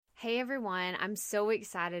Hey everyone, I'm so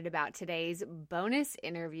excited about today's bonus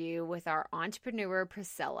interview with our entrepreneur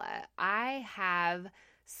Priscilla. I have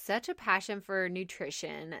such a passion for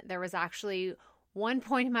nutrition. There was actually one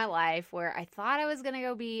point in my life where I thought I was going to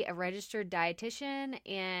go be a registered dietitian,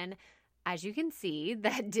 and as you can see,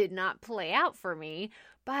 that did not play out for me,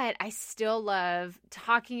 but I still love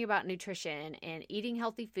talking about nutrition and eating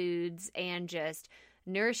healthy foods and just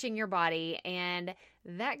nourishing your body, and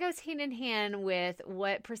that goes hand in hand with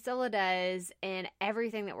what Priscilla does and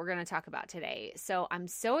everything that we're going to talk about today. So I'm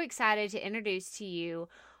so excited to introduce to you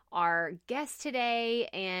our guest today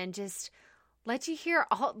and just let you hear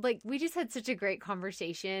we just had such a great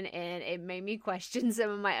conversation, and it made me question some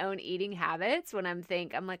of my own eating habits when I'm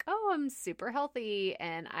like, oh, I'm super healthy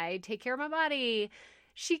and I take care of my body.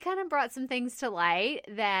 She kind of brought some things to light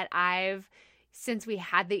that since we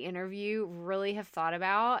had the interview, really have thought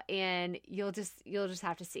about, and you'll just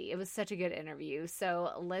have to see. It was such a good interview.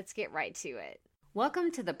 So let's get right to it.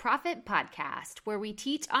 Welcome to the Profit Podcast, where we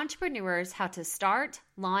teach entrepreneurs how to start,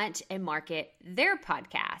 launch, and market their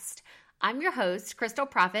podcast. I'm your host, Crystal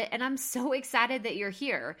Profit, and I'm so excited that you're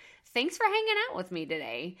here. Thanks for hanging out with me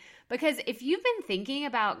today. Because if you've been thinking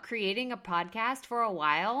about creating a podcast for a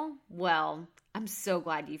while, well, I'm so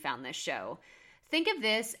glad you found this show. Think of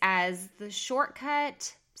this as the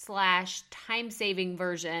shortcut / time-saving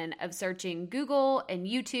version of searching Google and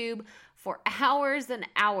YouTube for hours and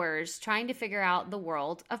hours trying to figure out the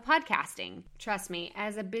world of podcasting. Trust me,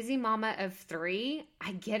 as a busy mama of 3,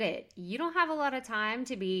 I get it. You don't have a lot of time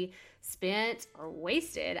to be spent or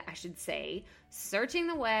wasted, I should say, searching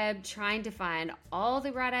the web, trying to find all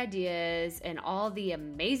the right ideas and all the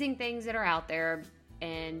amazing things that are out there,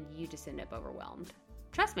 and you just end up overwhelmed.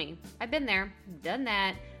 Trust me, I've been there, done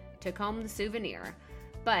that, took home the souvenir.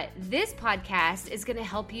 But this podcast is going to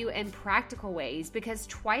help you in practical ways, because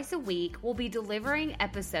twice a week we'll be delivering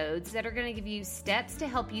episodes that are going to give you steps to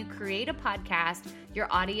help you create a podcast your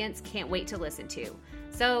audience can't wait to listen to.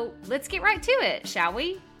 So let's get right to it, shall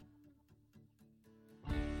we?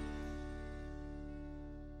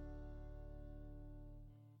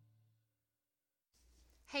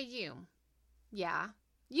 Hey, you. Yeah,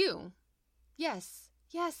 you. Yes,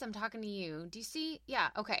 I'm talking to you. Do you see? Yeah,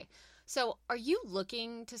 okay. So are you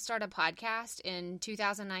looking to start a podcast in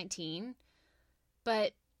 2019?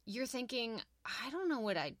 But you're thinking, I don't know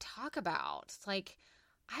what I'd talk about. I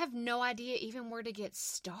have no idea even where to get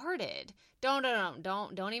started. Don't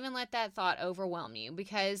even let that thought overwhelm you,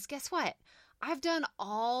 because guess what? I've done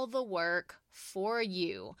all the work for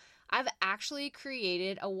you. I've actually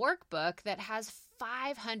created a workbook that has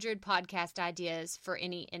 500 podcast ideas for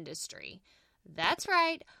any industry. That's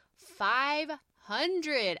right,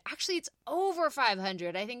 500. Actually, it's over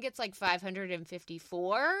 500. I think it's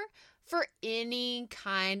 554 for any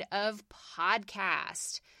kind of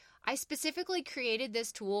podcast. I specifically created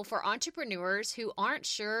this tool for entrepreneurs who aren't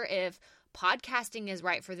sure if podcasting is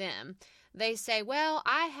right for them. They say, well,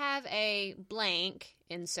 I have a blank,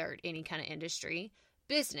 insert any kind of industry,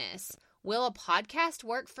 business. Will a podcast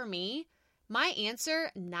work for me? My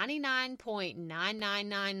answer,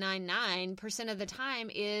 99.99999% of the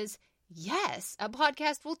time, is yes, a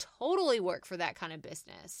podcast will totally work for that kind of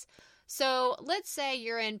business. So let's say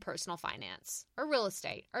you're in personal finance, or real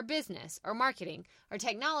estate, or business, or marketing, or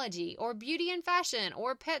technology, or beauty and fashion,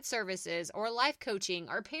 or pet services, or life coaching,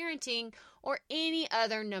 or parenting, or any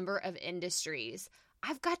other number of industries.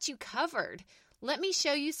 I've got you covered. Let me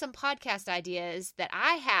show you some podcast ideas that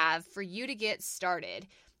I have for you to get started.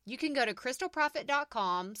 You can go to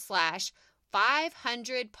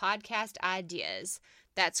crystalprofit.com/500 podcast ideas.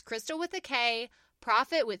 That's Crystal with a K,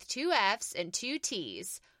 Profit with 2 F's and 2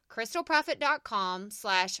 T's.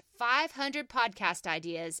 crystalprofit.com/500 podcast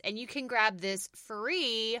ideas, and you can grab this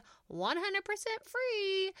free, 100%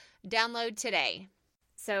 free download today.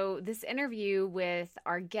 So this interview with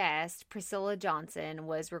our guest, Priscilla Johnson,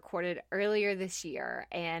 was recorded earlier this year.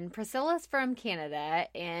 And Priscilla's from Canada.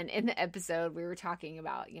 And in the episode, we were talking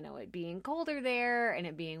about, it being colder there and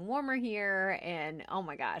it being warmer here. And oh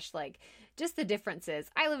my gosh, just the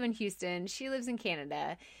differences. I live in Houston. She lives in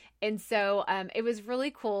Canada. And so it was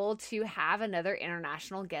really cool to have another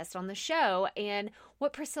international guest on the show. And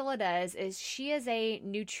what Priscilla does is she is a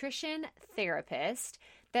nutrition therapist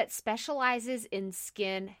that specializes in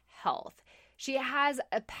skin health. She has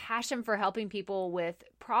a passion for helping people with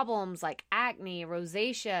problems like acne,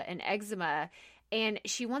 rosacea, and eczema, and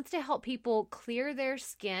she wants to help people clear their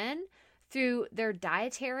skin through their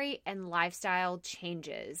dietary and lifestyle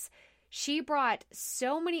changes. She brought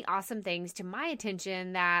so many awesome things to my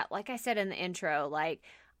attention that, like I said in the intro,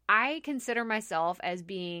 I consider myself as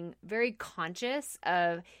being very conscious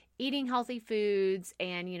of eating healthy foods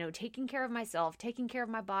and, taking care of myself, taking care of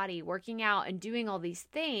my body, working out and doing all these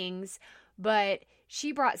things. But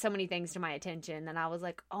she brought so many things to my attention that I was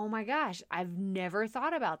like, oh my gosh, I've never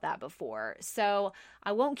thought about that before. So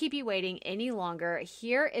I won't keep you waiting any longer.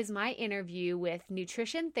 Here is my interview with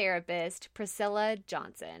nutrition therapist Priscilla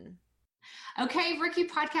Johnson. Okay, Rookie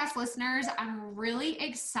Podcast listeners, I'm really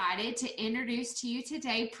excited to introduce to you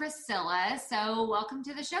today Priscilla. So welcome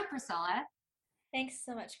to the show, Priscilla. Thanks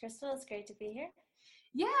so much, Crystal. It's great to be here.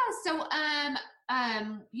 Yeah, so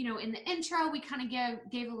in the intro, we kind of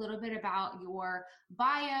gave a little bit about your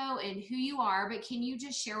bio and who you are, but can you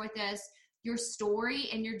just share with us your story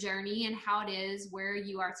and your journey and how it is where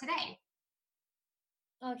you are today?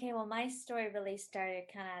 Okay, well, my story really started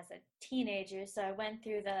kind of as a teenager. So I went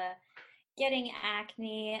through the getting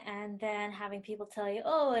acne and then having people tell you,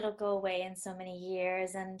 oh, it'll go away in so many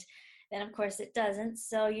years. And then, of course, it doesn't.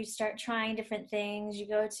 So you start trying different things. You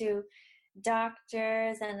go to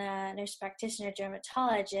doctors and a nurse practitioner,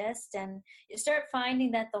 dermatologist, and you start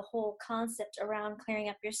finding that the whole concept around clearing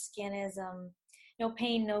up your skin is no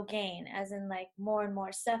pain, no gain, as in like more and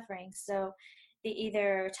more suffering. So they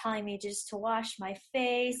either are telling me just to wash my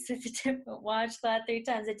face with a different washcloth 3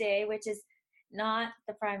 times a day, which is not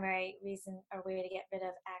the primary reason or way to get rid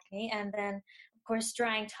of acne. And then, of course,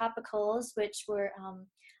 drying topicals, which were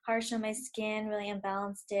harsh on my skin, really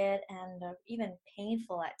imbalanced it, and even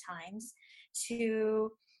painful at times,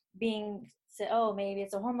 to being, oh, maybe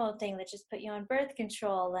it's a hormone thing, let's just put you on birth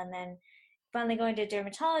control. And then finally going to a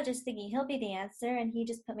dermatologist thinking he'll be the answer, and he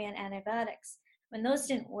just put me on antibiotics. When those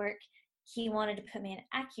didn't work, he wanted to put me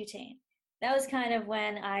on Accutane. That was kind of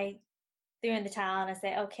when I threw in the towel and I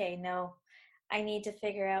say, okay, no, I need to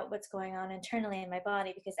figure out what's going on internally in my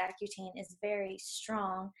body, because Accutane is very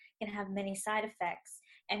strong, can have many side effects,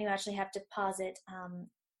 and you actually have to pause it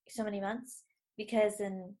so many months, because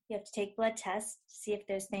then you have to take blood tests to see if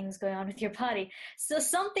there's things going on with your body. So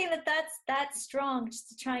something that's strong, just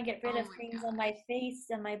to try and get rid of things on my face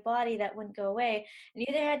and my body that wouldn't go away, and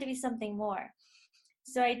there had to be something more.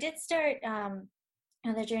 So I did start on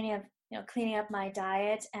the journey of cleaning up my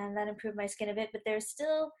diet, and that improved my skin a bit, but there's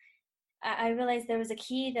still, I realized there was a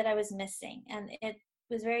key that I was missing, and it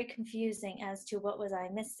was very confusing as to what was I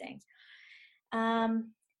missing.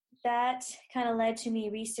 That kind of led to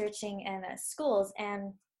me researching in schools,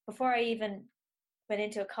 and before I even went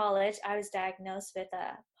into a college, I was diagnosed with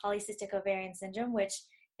polycystic ovarian syndrome, which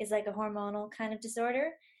is like a hormonal kind of disorder.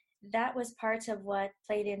 That was part of what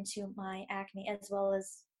played into my acne, as well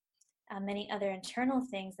as many other internal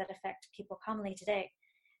things that affect people commonly today.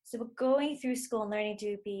 So going through school and learning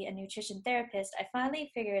to be a nutrition therapist, I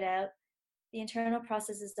finally figured out the internal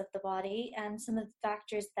processes of the body and some of the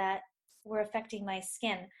factors that were affecting my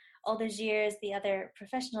skin. All those years, the other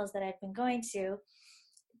professionals that I'd been going to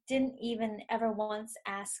didn't even ever once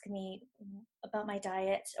ask me about my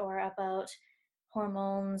diet or about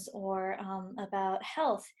hormones or about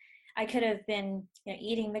health. I could have been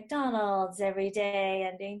eating McDonald's every day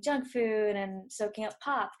and doing junk food and soaking up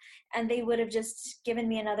pop, and they would have just given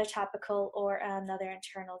me another topical or another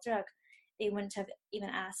internal drug. They wouldn't have even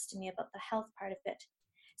asked me about the health part of it.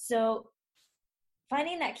 So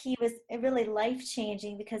finding that key was really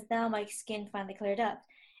life-changing, because now my skin finally cleared up.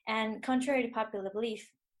 And contrary to popular belief,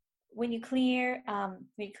 when you clean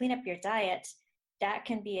up your diet, that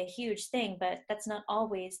can be a huge thing, but that's not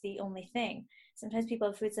always the only thing. Sometimes people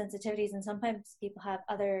have food sensitivities, and sometimes people have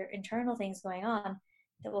other internal things going on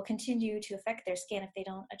that will continue to affect their skin if they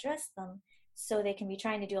don't address them. So they can be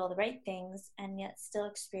trying to do all the right things and yet still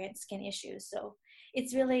experience skin issues. So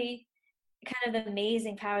it's really kind of the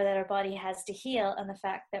amazing power that our body has to heal, and the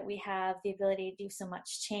fact that we have the ability to do so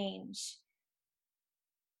much change.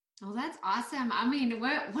 Oh, that's awesome. I mean,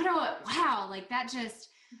 wow, like that just,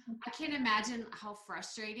 I can't imagine how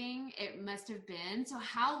frustrating it must have been. So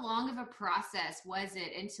how long of a process was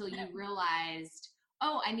it until you realized,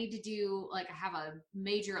 oh, I need to do, like, I have a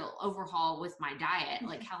major overhaul with my diet?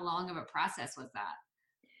 Like, how long of a process was that?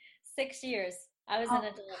 6 years. I was an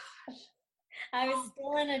adult. I was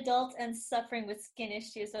still an adult and suffering with skin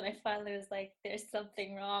issues when I finally was like, there's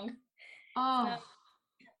something wrong. Oh, So,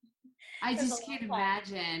 I just can't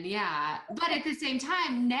imagine. Yeah. But at the same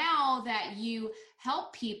time, now that you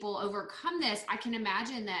help people overcome this, I can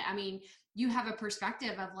imagine that, I mean, you have a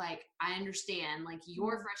perspective of like, I understand like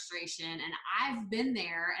your frustration, and I've been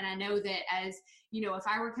there. And I know that, as you know, if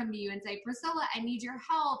I were to come to you and say, Priscilla, I need your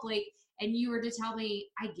help, like, and you were to tell me,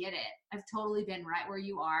 I get it, I've totally been right where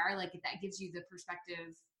you are, like, that gives you the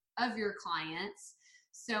perspective of your clients.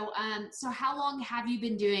 So, so how long have you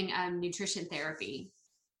been doing nutrition therapy?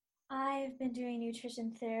 I've been doing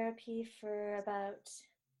nutrition therapy for about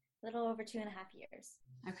a little over 2.5 years.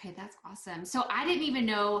 Okay, that's awesome. So I didn't even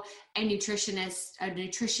know a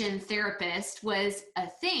nutrition therapist was a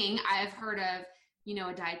thing. I've heard of,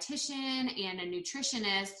 a dietitian and a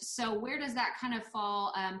nutritionist. So where does that kind of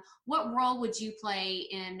fall? What role would you play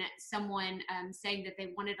in someone saying that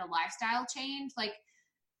they wanted a lifestyle change? Like,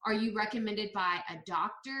 are you recommended by a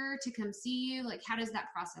doctor to come see you? Like, how does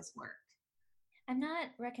that process work? I'm not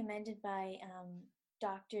recommended by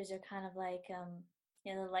doctors or kind of like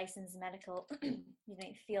the licensed medical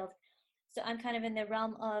field. So I'm kind of in the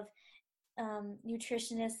realm of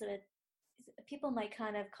nutritionists. People might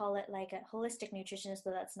kind of call it like a holistic nutritionist,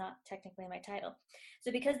 but that's not technically my title.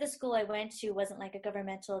 So because the school I went to wasn't like a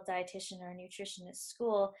governmental dietitian or a nutritionist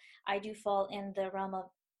school, I do fall in the realm of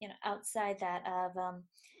outside that of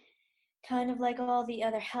kind of like all the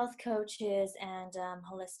other health coaches and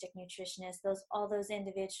holistic nutritionists, all those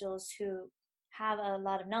individuals who have a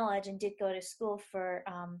lot of knowledge and did go to school for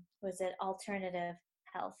was it alternative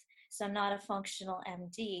health. So I'm not a functional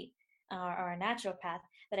MD or a naturopath,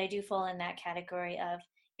 but I do fall in that category of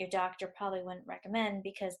your doctor probably wouldn't recommend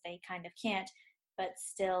because they kind of can't, but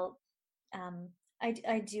still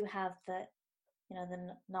I do have the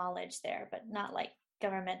knowledge there, but not like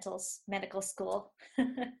governmental medical school.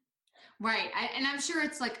 Right. And I'm sure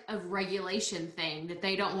it's like a regulation thing that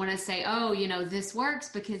they don't want to say, oh, this works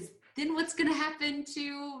because then what's going to happen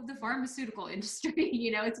to the pharmaceutical industry?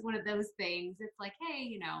 It's one of those things. It's like,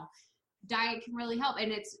 hey, diet can really help.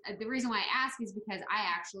 And it's the reason why I ask is because I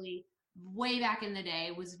actually way back in the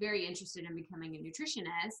day was very interested in becoming a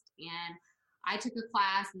nutritionist. And I took a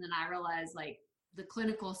class and then I realized like the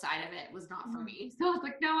clinical side of it was not for me. So I was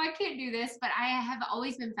like, no, I can't do this. But I have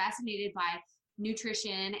always been fascinated by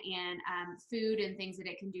nutrition and food and things that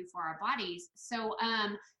it can do for our bodies. So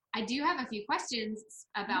I do have a few questions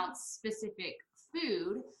about specific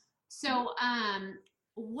food. So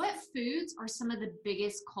what foods are some of the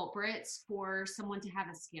biggest culprits for someone to have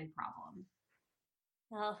a skin problem?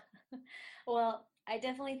 Oh, well, I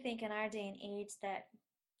definitely think in our day and age that,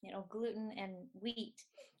 gluten and wheat,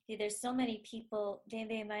 see, there's so many people,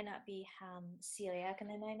 they might not be celiac and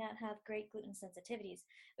they might not have great gluten sensitivities.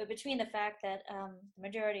 But between the fact that the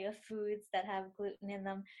majority of foods that have gluten in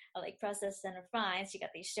them are like processed and refined, so you got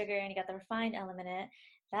the sugar and you got the refined element in it,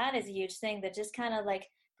 that is a huge thing that just kind of like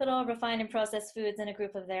put all refined and processed foods in a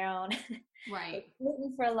group of their own. Right.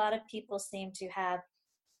 Gluten for a lot of people seem to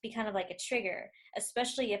be kind of like a trigger,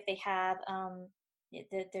 especially if they have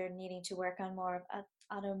they're needing to work on more of an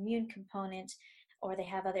autoimmune component or they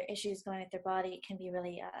have other issues going with their body. It can be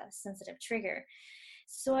really a sensitive trigger.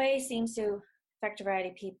 Soy seems to affect a variety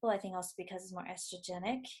of people. I think also because it's more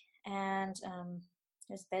estrogenic, and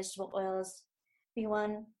there's vegetable oils.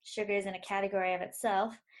 B1 sugar is in a category of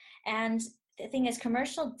itself, and the thing is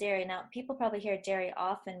commercial dairy. Now people probably hear dairy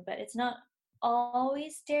often, but it's not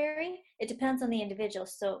always dairy. It depends on the individual.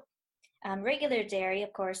 So regular dairy,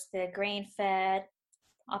 of course, the grain-fed,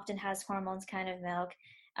 often has hormones kind of milk,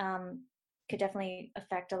 could definitely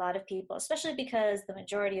affect a lot of people, especially because the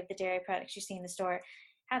majority of the dairy products you see in the store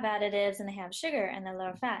have additives and they have sugar and they're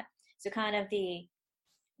low fat. So kind of the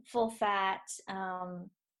full fat,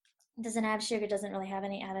 doesn't have sugar, doesn't really have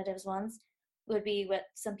any additives ones would be what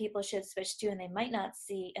some people should switch to, and they might not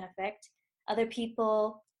see an effect. Other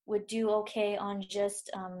people would do okay on just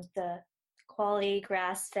the quality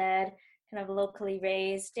grass-fed, kind of locally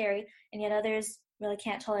raised dairy, and yet others really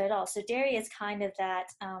can't tolerate it all. So dairy is kind of that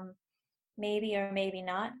maybe or maybe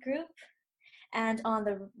not group. And on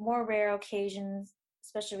the more rare occasions,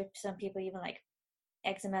 especially with some people even like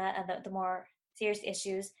eczema and the more serious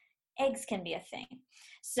issues, eggs can be a thing.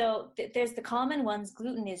 So there's the common ones.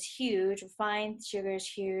 Gluten is huge, refined sugar is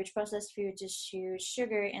huge, processed foods is huge,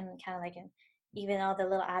 sugar and kind of like in even all the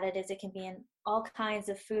little additives. It can be in all kinds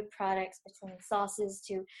of food products, between sauces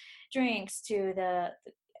to drinks to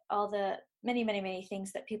all the many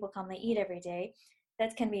things that people commonly eat every day.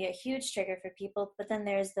 That can be a huge trigger for people. But then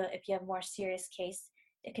there's if you have more serious case,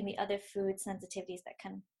 it can be other food sensitivities that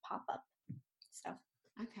can pop up. So.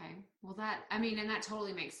 Okay. Well, and that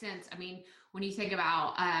totally makes sense. I mean, when you think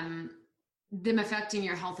about them affecting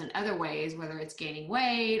your health in other ways, whether it's gaining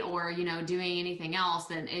weight or, doing anything else,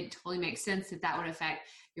 then it totally makes sense that would affect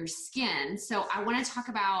your skin. So I want to talk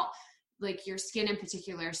about like your skin in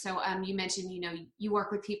particular. So you mentioned, you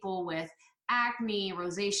work with people with acne,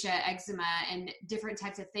 rosacea, eczema, and different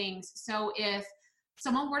types of things. So if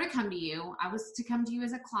someone were to come to you, I was to come to you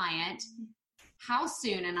as a client, how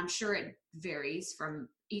soon, and I'm sure it varies from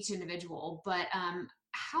each individual, but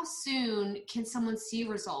how soon can someone see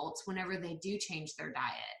results whenever they do change their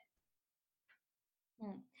diet?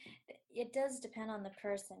 It does depend on the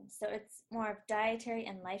person. So it's more of dietary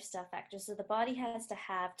and lifestyle factors. So the body has to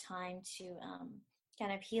have time to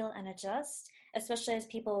kind of heal and adjust, especially as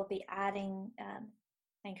people will be adding,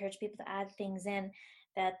 I encourage people to add things in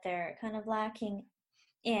that they're kind of lacking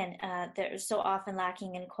in. They're so often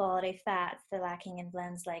lacking in quality fats. They're lacking in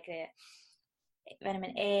blends like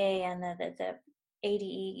vitamin A and the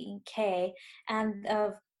ADEK, and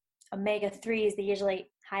of omega-3s, they're usually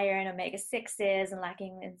higher in omega-6s and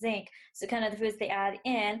lacking in zinc. So kind of the foods they add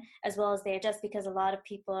in, as well as they adjust, because a lot of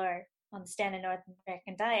people are on the standard North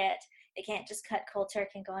American diet. They can't just cut cold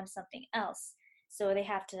turkey and go on to something else. So they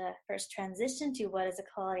have to first transition to what is a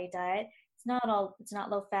quality diet. It's not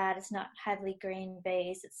low fat, it's not heavily grain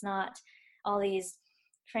based, it's not all these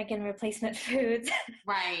Franken replacement foods.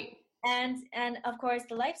 Right. And of course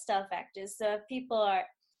the lifestyle factors. So if people are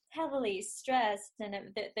heavily stressed and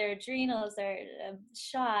their adrenals are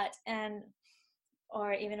shot, and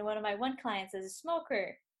or even one of my clients is a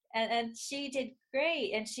smoker, and she did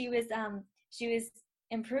great, and she was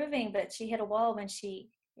improving, but she hit a wall when she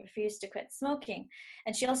refused to quit smoking.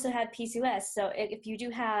 And she also had PCOS. So if you do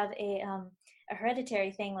have a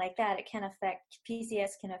hereditary thing like that, it can affect,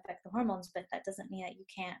 PCOS can affect the hormones, but that doesn't mean that you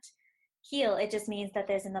can't heal. It just means that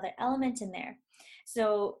there's another element in there.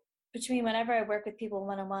 So between whenever I work with people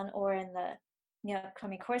one-on-one or in the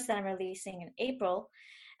upcoming course that I'm releasing in April,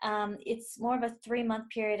 it's more of a 3-month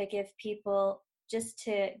period to give people, just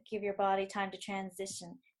to give your body time to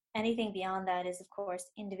transition. Anything beyond that is, of course,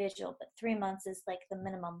 individual, but 3 months is like the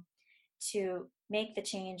minimum to make the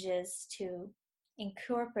changes, to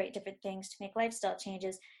incorporate different things, to make lifestyle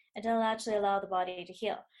changes, and to actually allow the body to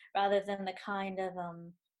heal, rather than the kind of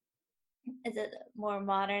is a more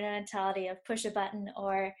modern mentality of push a button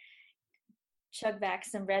or chug back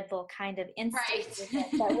some Red Bull kind of instinct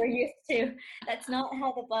Right. that we're used to. That's not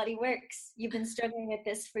how the body works. You've been struggling with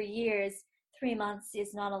this for years. 3 months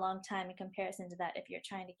is not a long time in comparison to that if you're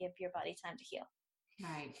trying to give your body time to heal.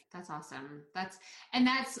 Right. That's awesome. That's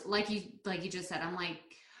like you just said, I'm like,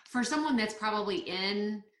 for someone that's probably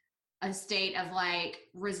in a state of like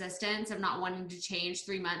resistance of not wanting to change,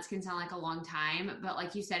 3 months can sound like a long time. But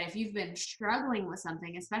like you said, if you've been struggling with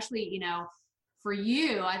something, especially, for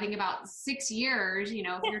you, I think about 6 years, if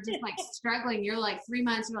you're just like struggling, you're like 3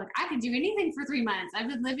 months, you're like, I can do anything for 3 months. I've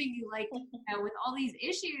been living like, with all these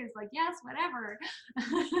issues, like, yes, whatever,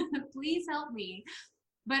 please help me.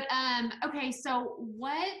 But, okay. So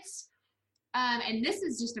and this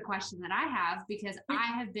is just a question that I have, because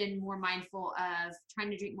I have been more mindful of trying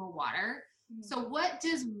to drink more water. So what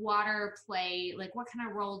does water play? Like, what kind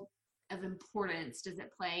of role of importance does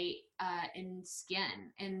it play in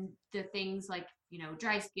skin, and the things like,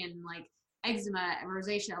 dry skin, like eczema,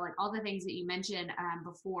 rosacea, like all the things that you mentioned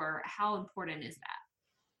before? How important is that?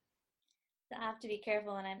 So I have to be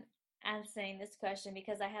careful when I'm answering this question,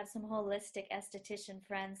 because I have some holistic esthetician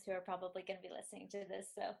friends who are probably going to be listening to this.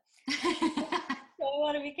 So so I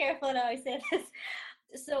want to be careful how I say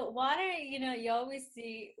this. So water, you always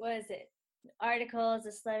see, what is it? Articles,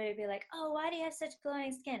 a celebrity be like, oh, why do you have such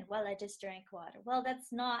glowing skin? Well, I just drank water. Well,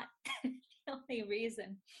 that's not the only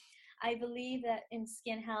reason. I believe that in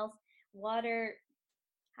skin health, water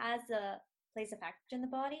plays a factor in the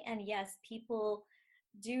body. And yes, people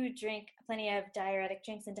do drink plenty of diuretic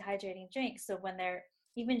drinks and dehydrating drinks. So when they're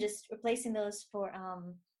even just replacing those for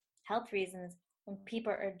health reasons, when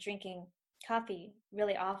people are drinking coffee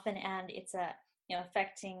really often, and it's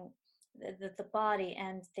affecting the body,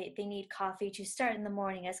 and they need coffee to start in the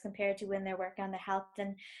morning as compared to when they're working on their health,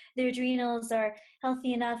 and their adrenals are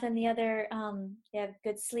healthy enough, and the other they have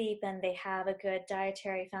good sleep, and they have a good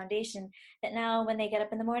dietary foundation, that now when they get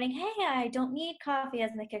up in the morning, hey, I don't need coffee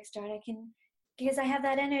as my kickstart. I can, because I have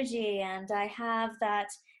that energy, and I have that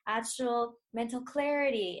actual mental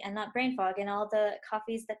clarity and not brain fog and all the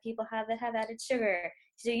coffees that people have that have added sugar.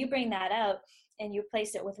 So you bring that out and you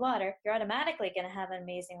replace it with water, you're automatically going to have an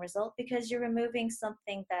amazing result, because you're removing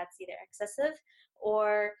something that's either excessive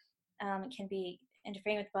or can be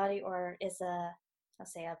interfering with the body, or is I'll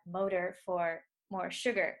say a motor for more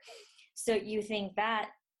sugar. So you think that,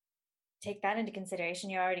 take that into consideration,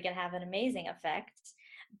 you're already going to have an amazing effect.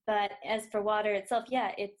 But as for water itself,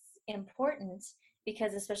 yeah, it's important,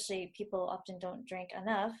 because especially people often don't drink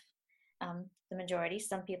enough. The majority,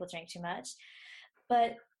 some people drink too much.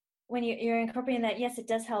 But when you're incorporating that, yes, it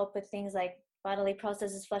does help with things like bodily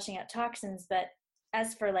processes, flushing out toxins. But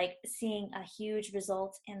as for like seeing a huge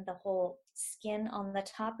result in the whole skin on the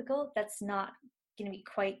topical, that's not going to be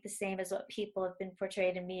quite the same as what people have been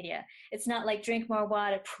portrayed in media. It's not like drink more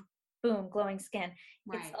water, boom, glowing skin.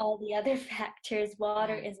 Right. It's all the other factors.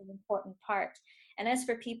 Water Right. is an important part. And as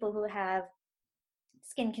for people who have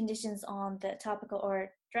skin conditions on the topical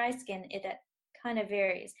or dry skin, that kind of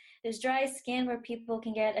varies. There's dry skin where people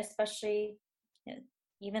can get, especially, you know,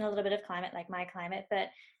 even a little bit of climate, like my climate, but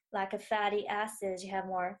lack of fatty acids, you have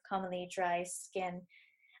more commonly dry skin.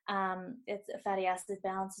 It's fatty acid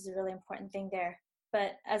balance is a really important thing there.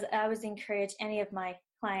 But as I always encourage any of my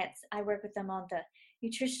clients, I work with them on the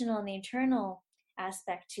nutritional and the internal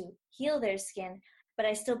aspect to heal their skin. But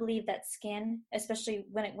I still believe that skin, especially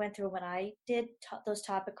when it went through when I did those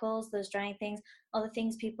topicals, those drying things, all the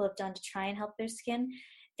things people have done to try and help their skin,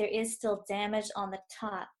 there is still damage on the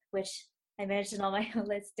top, which I mentioned all my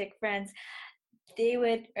holistic friends. They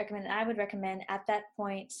would recommend, I would recommend at that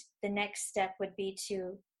point, the next step would be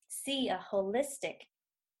to see a holistic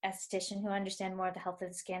esthetician who understand more of the health of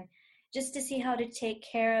the skin, just to see how to take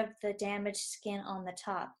care of the damaged skin on the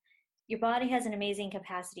top. Your body has an amazing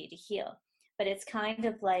capacity to heal, but it's kind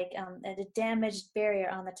of like a damaged barrier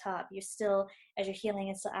on the top. You're still, as you're healing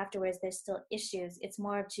and still afterwards, there's still issues. It's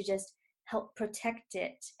more of to just help protect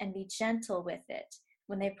it and be gentle with it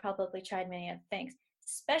when they've probably tried many other things,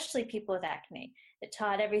 especially people with acne that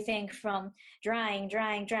taught everything from drying.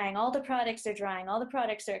 All the products are drying, all the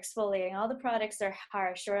products are exfoliating, all the products are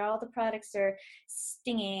harsh, or all the products are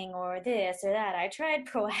stinging, or this or that. I tried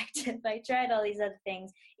Proactive, I tried all these other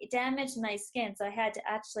things. It damaged my skin, so I had to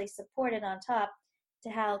actually support it on top to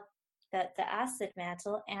help the acid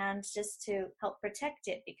mantle and just to help protect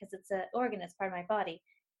it, because it's an organ, it's part of my body,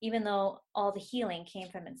 even though all the healing came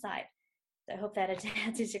from inside. I hope that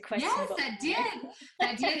answers your question. Yes, that did.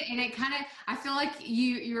 That did. And it kind of, I feel like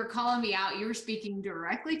you were calling me out. You were speaking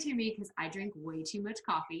directly to me because I drink way too much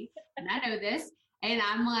coffee and I know this. And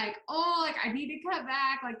I'm like, oh, like I need to cut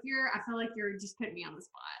back. Like I feel like you're just putting me on the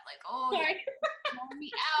spot. Like, oh, you're calling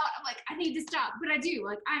me out. I'm like, I need to stop. But I do.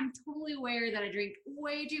 Like, I'm totally aware that I drink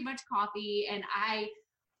way too much coffee and I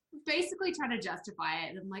basically try to justify it.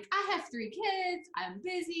 And I'm like, I have 3 kids. I'm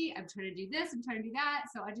busy. I'm trying to do this. I'm trying to do that.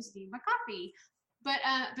 So I just need my coffee. But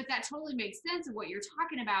that totally makes sense of what you're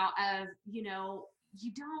talking about of, you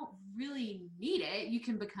don't really need it. You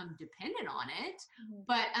can become dependent on it. Mm-hmm.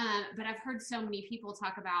 But I've heard so many people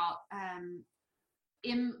talk about,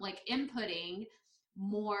 inputting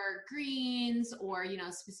more greens or,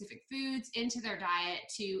 specific foods into their diet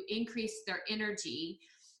to increase their energy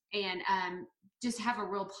and, just have a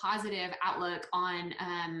real positive outlook on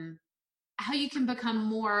how you can become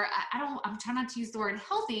more, I'm trying not to use the word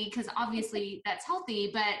healthy because obviously that's healthy,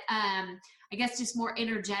 but I guess just more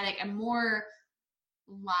energetic and more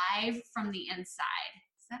live from the inside.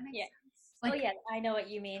 Does that make sense? Oh yeah, I know what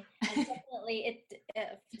you mean. And definitely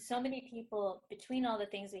so many people, between all the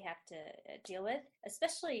things we have to deal with,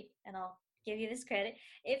 especially, and I'll give you this credit,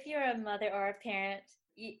 if you're a mother or a parent,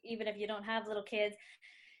 even if you don't have little kids,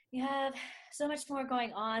 you have so much more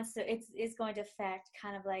going on, so it's going to affect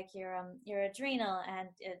kind of like your adrenal, and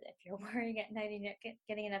if you're worrying at night and you're not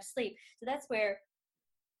getting enough sleep. So that's where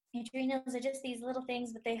adrenals are just these little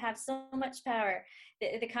things, but they have so much power.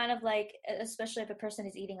 They kind of like, especially if a person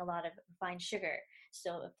is eating a lot of refined sugar.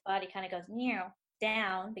 So if the body kind of goes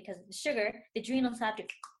down because of the sugar, the adrenals have to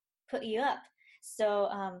put you up. So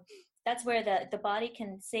that's where the body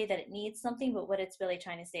can say that it needs something, but what it's really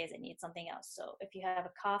trying to say is it needs something else. So if you have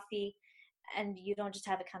a coffee and you don't just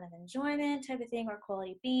have a kind of enjoyment type of thing, or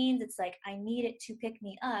quality beans, it's like, I need it to pick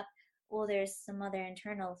me up. Well, there's some other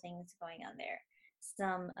internal things going on there.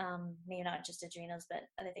 Some, maybe not just adrenals, but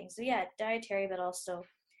other things. So yeah, dietary, but also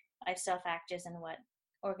lifestyle factors and what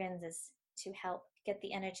organs is to help get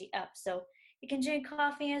the energy up. So you can drink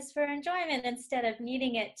coffee as for enjoyment instead of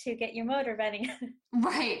needing it to get your motor running.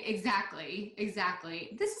 Right. Exactly.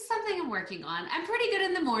 This is something I'm working on. I'm pretty good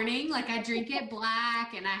in the morning. Like I drink it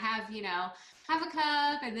black and I have a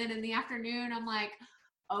cup. And then in the afternoon, I'm like,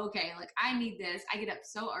 okay, like I need this. I get up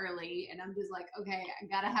so early and I'm just like, okay, I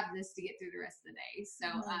got to have this to get through the rest of the day.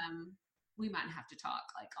 So, we might have to talk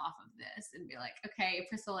like off of this and be like, okay,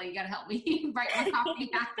 Priscilla, you got to help me write my coffee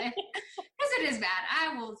habit because it is bad.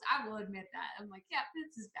 I will admit that. I'm like, yeah,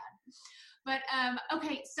 this is bad. But,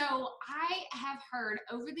 okay. So I have heard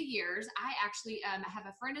over the years, I actually, have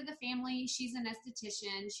a friend of the family. She's an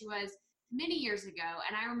esthetician. She was many years ago.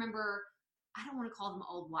 And I remember, I don't want to call them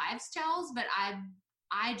old wives' tales, but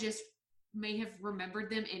I just may have remembered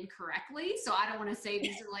them incorrectly. So I don't want to say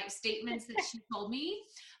these are like statements that she told me,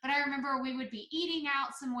 but I remember we would be eating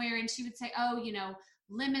out somewhere and she would say, oh,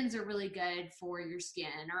 lemons are really good for your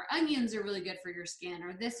skin, or onions are really good for your skin,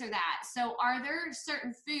 or this or that. So are there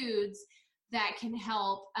certain foods that can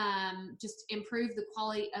help just improve the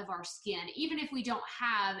quality of our skin, even if we don't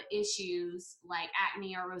have issues like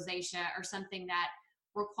acne or rosacea or something that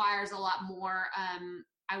requires a lot more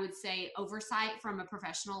I would say, oversight from a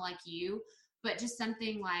professional like you, but just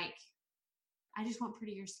something like, I just want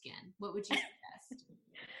prettier skin. What would you suggest?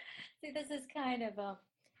 See, this is kind of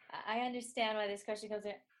I understand why this question goes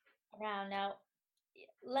around. Now,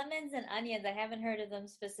 lemons and onions, I haven't heard of them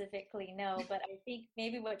specifically, no, but I think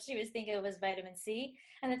maybe what she was thinking of was vitamin C.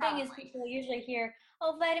 And the thing is, Probably. people usually hear,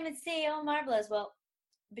 oh, vitamin C, oh, marvelous. Well,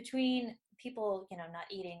 between people, not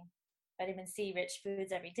eating vitamin C rich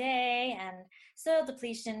foods every day and soil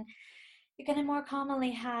depletion, you're going to more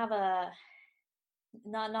commonly have a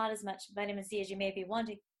not as much vitamin C as you maybe want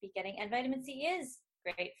to be getting. And vitamin C is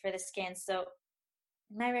great for the skin. So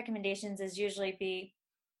my recommendations is usually be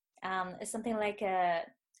something like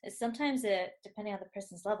sometimes depending on the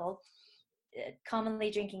person's level,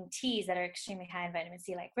 commonly drinking teas that are extremely high in vitamin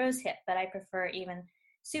C, like rosehip. But I prefer even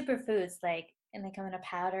superfoods like, and they come in a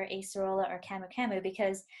powder, acerola or camu camu,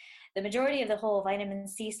 because the majority of the whole vitamin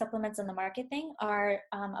C supplements on the market thing are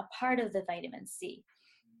a part of the vitamin C.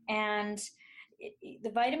 And the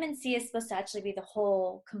vitamin C is supposed to actually be the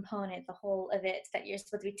whole component, the whole of it that you're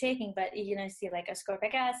supposed to be taking. But see like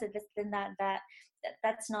ascorbic acid, this, then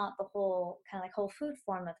that's not the whole kind of like whole food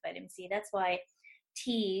form of vitamin C. That's why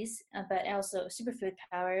teas, but also superfood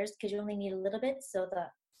powders, because you only need a little bit, so the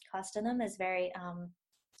cost of them is very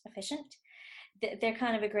efficient. They're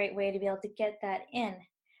kind of a great way to be able to get that in.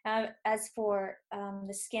 As for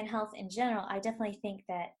the skin health in general, I definitely think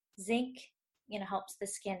that zinc, helps the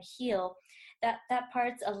skin heal. That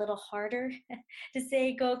part's a little harder to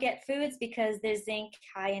say go get foods, because there's zinc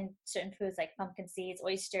high in certain foods like pumpkin seeds,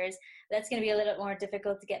 oysters. That's going to be a little bit more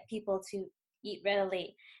difficult to get people to eat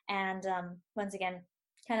readily. And once again,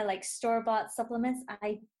 kind of like store-bought supplements,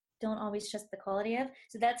 I don't always trust the quality of.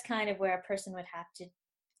 So that's kind of where a person would have to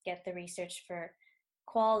get the research for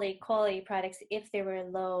quality products if they were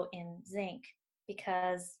low in zinc,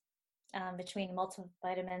 because between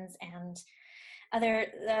multivitamins and other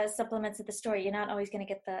supplements at the store, you're not always going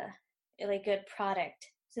to get the really good product.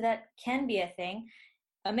 So that can be a thing.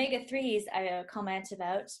 Omega-3s I comment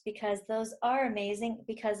about, because those are amazing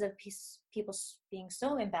because of people being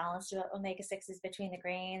so imbalanced about omega-6s between the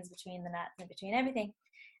grains, between the nuts, and between everything.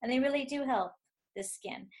 And they really do help the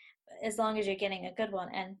skin, as long as you're getting a good one.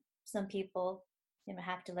 And some people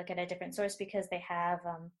have to look at a different source because they have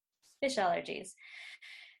fish allergies.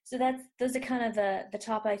 So those are kind of the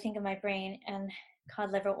top, I think, of my brain. And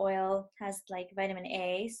cod liver oil has like vitamin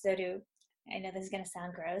A. So I know this is going to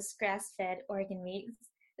sound gross, grass-fed organ meats.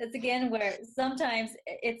 That's again where sometimes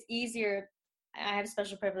it's easier. I have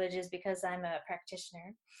special privileges because I'm a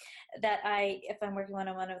practitioner, that if I'm working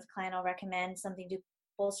one-on-one with a client, I'll recommend something to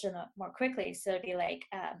bolster them more quickly. So it'd be like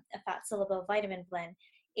a fat soluble vitamin blend,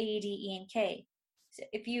 A, D, E, and K. So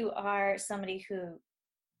if you are somebody who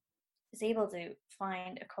is able to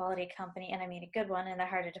find a quality company, and I mean a good one, and they're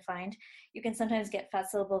harder to find, you can sometimes get fat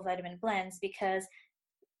soluble vitamin blends, because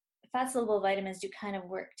fat soluble vitamins do kind of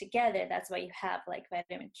work together. That's why you have like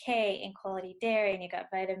vitamin K in quality dairy, and you got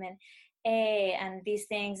vitamin A and these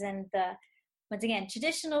things. And once again,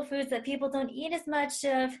 traditional foods that people don't eat as much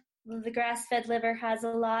of, the grass-fed liver has a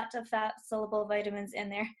lot of fat soluble vitamins in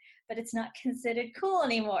there, but it's not considered cool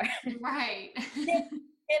anymore. Right.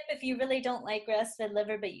 If you really don't like grass-fed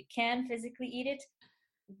liver, but you can physically eat it,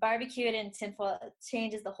 barbecue it in tinfoil,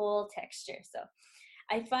 changes the whole texture. So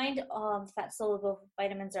I find fat soluble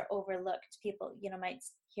vitamins are overlooked. People, might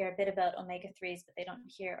hear a bit about omega-3s, but they don't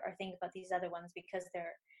hear or think about these other ones because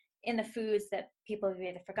they're in the foods that people have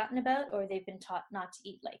either forgotten about or they've been taught not to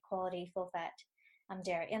eat, like quality full fat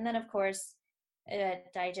dairy. And then of course,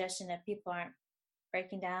 digestion. If people aren't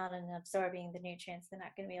breaking down and absorbing the nutrients, they're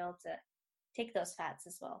not going to be able to take those fats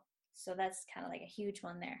as well. So that's kind of like a huge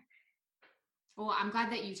one there. Well, I'm glad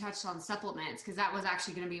that you touched on supplements, because that was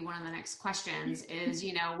actually going to be one of the next questions is, do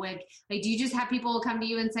you just have people come to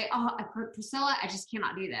you and say, oh, Priscilla, I just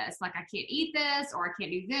cannot do this. Like, I can't eat this, or I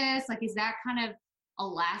can't do this. Like, is that kind of a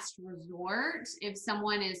last resort if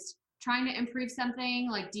someone is trying to improve something?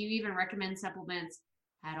 Like, do you even recommend supplements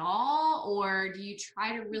at all? Or do you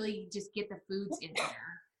try to really just get the foods in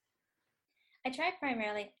there? I try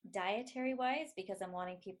primarily dietary wise, because I'm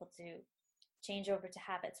wanting people to change over to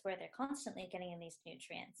habits where they're constantly getting in these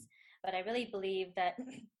nutrients. But I really believe that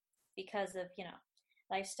because of,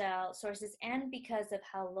 lifestyle sources, and because of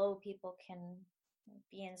how low people can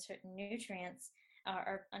be in certain nutrients,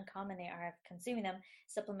 or uncommon they are of consuming them,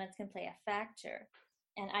 supplements can play a factor.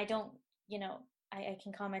 And I don't, I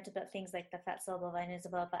can comment about things like the fat soluble vitamins,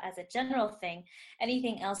 but as a general thing,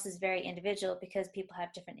 anything else is very individual, because people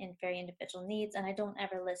have different, very individual needs. And I don't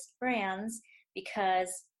ever list brands,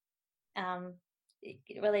 because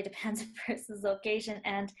it really depends on person's location.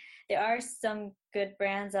 And there are some good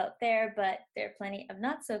brands out there, but there are plenty of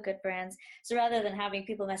not so good brands. So rather than having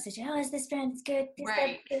people message, oh, is this brand good? This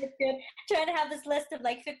Right. brand is good. Trying to have this list of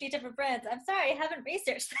like 50 different brands. I'm sorry, I haven't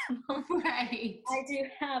researched them. Right. I do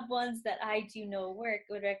have ones that I do know work,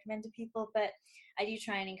 would recommend to people, but I do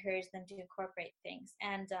try and encourage them to incorporate things.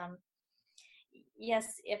 And yes,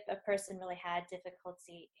 if a person really had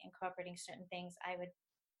difficulty incorporating certain things, I would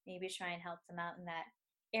maybe try and help them out in that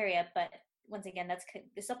area. But once again,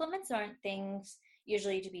 the supplements aren't things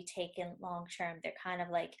usually to be taken long term. They're kind of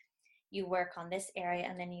like you work on this area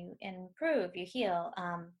and then you improve, you heal.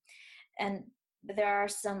 And there are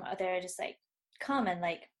some other just like common,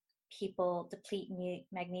 like people deplete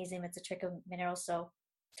magnesium. It's a tricky mineral. So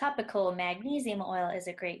topical magnesium oil is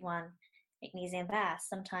a great one. Magnesium bath,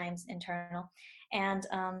 sometimes internal. And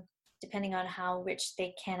depending on how rich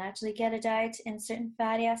they can actually get a diet in certain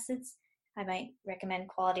fatty acids, I might recommend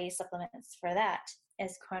quality supplements for that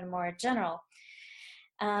as kind of more general.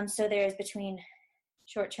 So there's between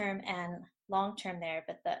short-term and long-term there,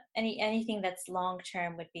 but anything that's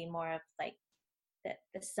long-term would be more of like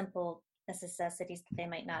the simple necessities that they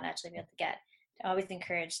might not actually be able to get. I always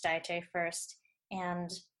encourage dietary first,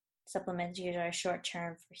 and supplements usually are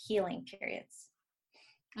short-term for healing periods.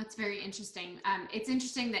 That's very interesting. It's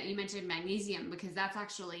interesting that you mentioned magnesium because that's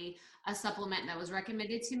actually a supplement that was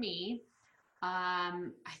recommended to me. I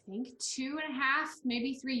think 2.5,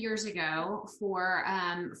 maybe 3 years ago for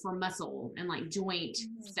muscle and like joint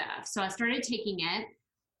stuff. So I started taking it,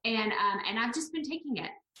 and I've just been taking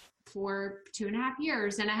it for 2.5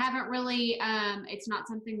 years, and I haven't really. It's not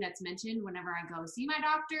something that's mentioned whenever I go see my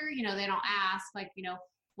doctor. You know, they don't ask like, you know,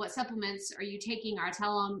 what supplements are you taking? Or I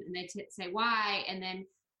tell them, and they say why, and then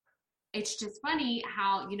it's just funny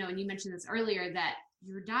how, you know, and you mentioned this earlier, that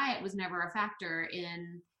your diet was never a factor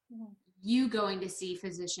in you going to see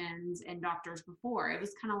physicians and doctors before. It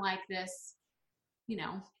was kind of like this, you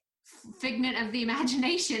know, figment of the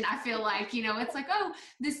imagination. I feel like, you know, it's like, oh,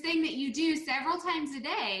 this thing that you do several times a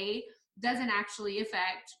day doesn't actually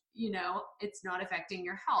affect, you know, it's not affecting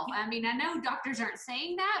your health. I mean, I know doctors aren't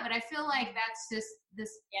saying that, but I feel like that's just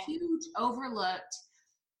this huge overlooked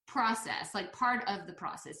process, like part of the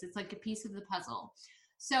process. It's like a piece of the puzzle.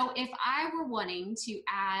 So if I were wanting to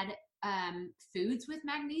add foods with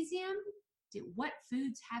magnesium, what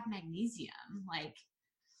foods have magnesium? Like,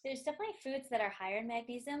 there's definitely foods that are higher in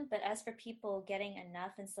magnesium, but as for people getting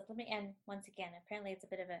enough and supplement, and once again, apparently it's a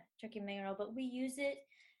bit of a tricky mineral, but we use it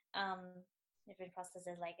different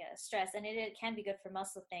processes like a stress, and it can be good for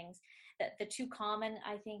muscle things. The two common,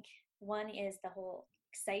 I think, one is the whole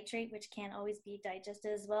citrate, which can't always be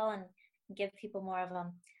digested as well and give people more of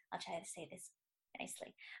I'll try to say this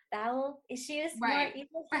nicely, bowel issues. Right.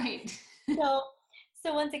 Right.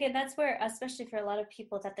 So once again, that's where, especially for a lot of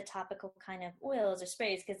people, that the topical kind of oils or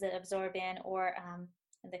sprays, because they absorb in, or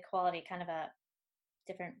the quality kind of a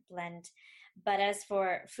different blend. But as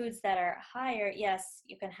for foods that are higher, yes,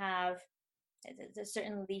 you can have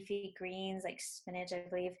certain leafy greens like spinach, I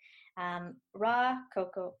believe. Raw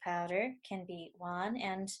cocoa powder can be one,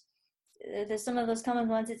 and there's some of those common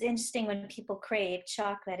ones. It's interesting when people crave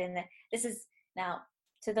chocolate, and this is now,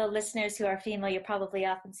 to the listeners who are female, you probably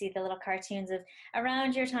often see the little cartoons of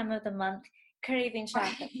around your time of the month craving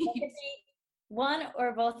chocolate. Right. That could be one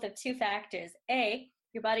or both of two factors. A,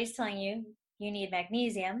 your body's telling you you need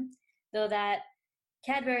magnesium, though that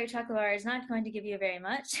Cadbury chocolate bar is not going to give you very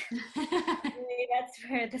much. That's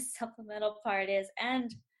where the supplemental part is,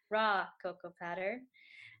 and raw cocoa powder.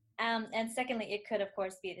 And secondly, it could, of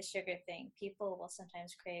course, be the sugar thing. People will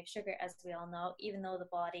sometimes crave sugar, as we all know, even though the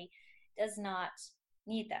body does not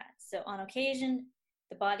need that. So on occasion,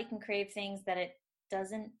 the body can crave things that it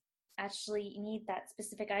doesn't actually need that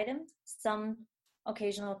specific item. Some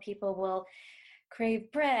occasional people will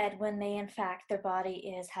crave bread when they, in fact, their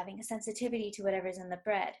body is having a sensitivity to whatever's in the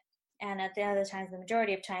bread. And at the other times, the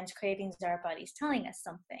majority of times, cravings are our bodies telling us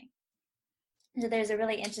something. So there's a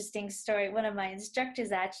really interesting story. One of my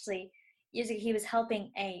instructors actually, he was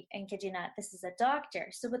helping and kid you not, this is a doctor.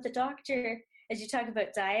 So with the doctor, as you talk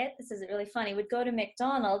about diet, this is really funny, would go to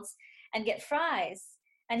McDonald's and get fries.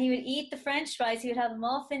 And he would eat the French fries. He would have them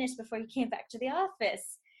all finished before he came back to the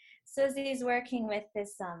office. So as he's working with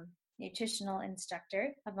this nutritional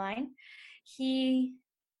instructor of mine, he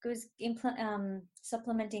goes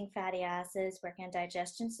supplementing fatty acids, working on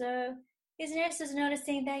digestion. So his nurse was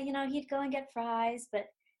noticing that, you know, he'd go and get fries, but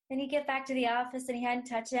then he'd get back to the office and he hadn't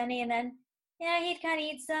touched any, and then, yeah, he'd kind of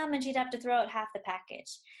eat some and she'd have to throw out half the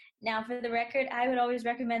package. Now, for the record, I would always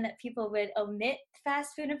recommend that people would omit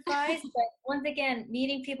fast food and fries, but once again,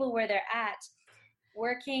 meeting people where they're at,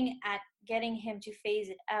 working at getting him to phase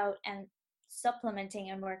it out and supplementing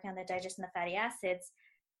and working on the digestion of the fatty acids,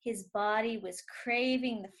 his body was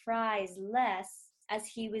craving the fries less as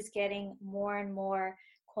he was getting more and more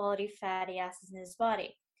quality fatty acids in his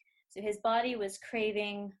body. So his body was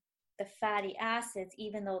craving the fatty acids,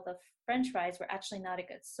 even though the French fries were actually not a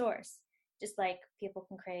good source. Just like people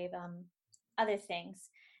can crave other things.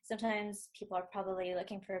 Sometimes people are probably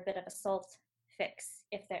looking for a bit of a salt fix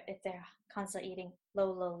if they're constantly eating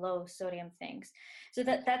low sodium things. So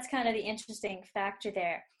that's kind of the interesting factor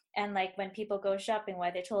there. And like when people go shopping,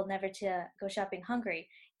 why they're told never to go shopping hungry,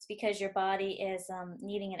 it's because your body is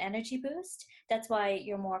needing an energy boost. That's why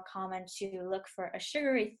you're more common to look for a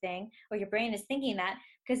sugary thing, or your brain is thinking that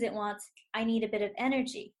because it wants, I need a bit of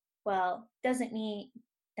energy. Well, doesn't mean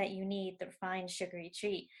that you need the refined sugary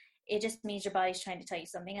treat. It just means your body's trying to tell you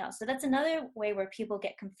something else. So that's another way where people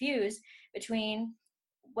get confused between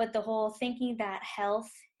what the whole thinking that health,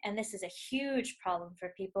 and this is a huge problem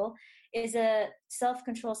for people, is a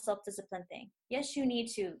self-control, self-discipline thing. Yes, you need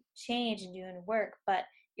to change and do work, but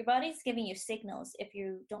your body's giving you signals. If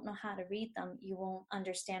you don't know how to read them, you won't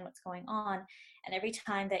understand what's going on. And every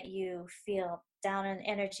time that you feel down in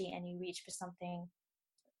energy and you reach for something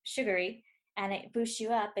sugary and it boosts you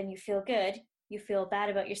up and you feel good, you feel bad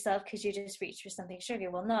about yourself because you just reached for something sugary.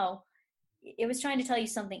 Well, no, it was trying to tell you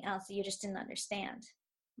something else that you just didn't understand.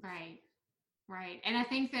 Right. Right. And I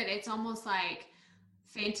think that it's almost like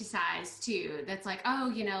fantasized too. That's like,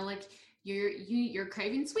 oh, like you're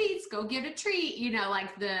craving sweets, go get a treat,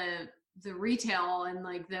 like the retail and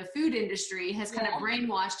like the food industry has kind of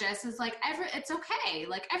brainwashed us. It's like it's okay.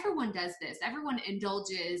 Like everyone does this. Everyone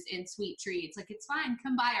indulges in sweet treats. Like it's fine.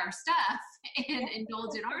 Come buy our stuff and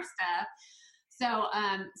indulge in our stuff.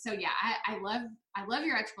 So yeah, I love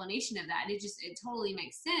your explanation of that. It totally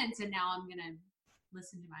makes sense. And now I'm gonna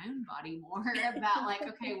listen to my own body more about like,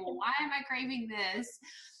 okay, well, why am I craving this?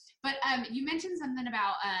 But you mentioned something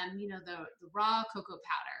about the raw cocoa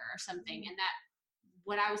powder or something, and that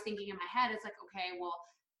what I was thinking in my head is like, okay, well,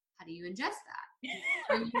 how do you ingest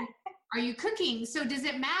that? Are you cooking? So does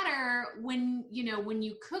it matter when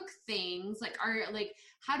you cook things? Like,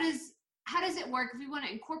 how does it work if we want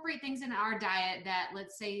to incorporate things in our diet that,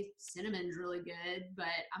 let's say, cinnamon's really good, but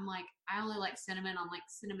I'm like, I only like cinnamon on like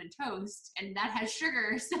cinnamon toast and that has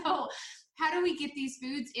sugar. So how do we get these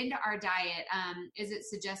foods into our diet? Is it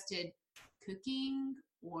suggested cooking,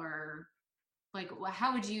 or like,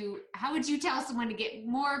 how would you tell someone to get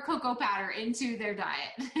more cocoa powder into their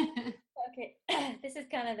diet? Okay. This is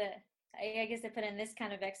kind of I guess I put in this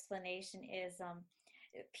kind of explanation is,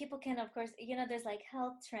 people can, of course, there's like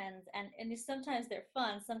health trends and sometimes they're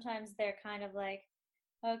fun. Sometimes they're kind of like,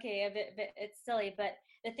 okay, a bit it's silly. But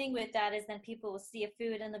the thing with that is then people will see a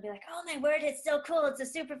food and they'll be like, oh my word, it's so cool. It's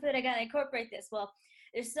a superfood. I got to incorporate this. Well,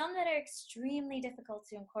 there's some that are extremely difficult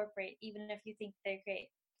to incorporate, even if you think they're great.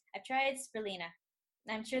 I've tried spirulina.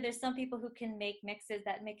 I'm sure there's some people who can make mixes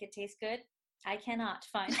that make it taste good. I cannot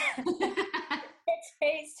find it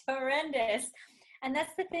tastes horrendous. And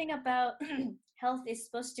that's the thing about health is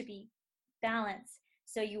supposed to be balance.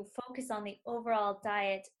 So you focus on the overall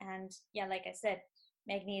diet. And yeah, like I said,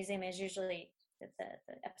 magnesium is usually the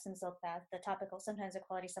Epsom salt bath, the topical, sometimes a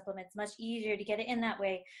quality supplement. It's much easier to get it in that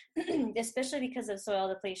way, especially because of soil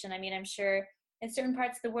depletion. I mean, I'm sure in certain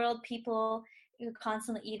parts of the world, people are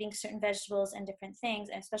constantly eating certain vegetables and different things,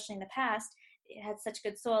 and especially in the past, it had such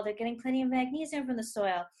good soil. They're getting plenty of magnesium from the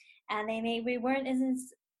soil. And we weren't in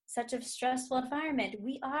such a stressful environment.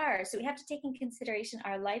 We are. So we have to take in consideration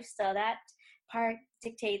our lifestyle. That part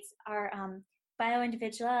dictates our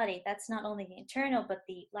bio-individuality. That's not only the internal, but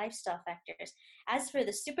the lifestyle factors. As for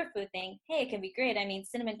the superfood thing, hey, it can be great. I mean,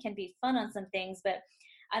 cinnamon can be fun on some things, but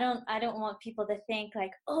I don't want people to think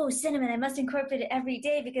like, oh, cinnamon, I must incorporate it every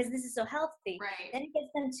day because this is so healthy. Right. Then it gets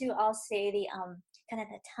them to, I'll say, the kind of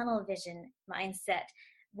the tunnel vision mindset.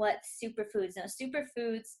 What superfoods? Now,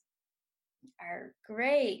 superfoods are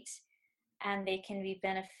great and they can be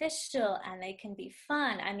beneficial and they can be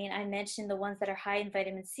fun. I mean, I mentioned the ones that are high in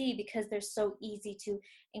vitamin C because they're so easy to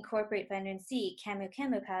incorporate vitamin C. Camu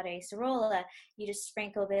powder, acerola, you just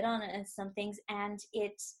sprinkle a bit on it and some things, and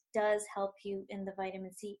it does help you in the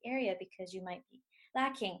vitamin C area because you might be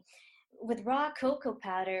lacking. With raw cocoa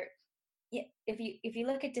powder, if you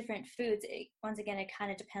look at different foods, once again, it kind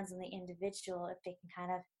of depends on the individual if they can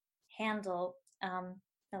kind of handle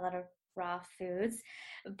a lot of raw foods.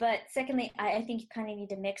 But secondly, I think you kind of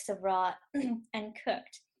need a mix of raw and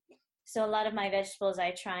cooked. So a lot of my vegetables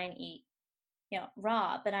I try and eat,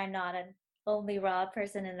 raw, but I'm not an only raw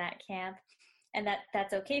person in that camp, and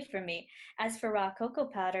that's okay for me. As for raw cocoa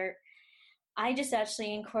powder, I just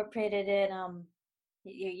actually incorporated it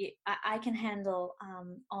I can handle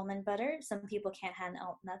almond butter. Some people can't handle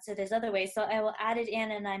almond nuts. So there's other ways. So I will add it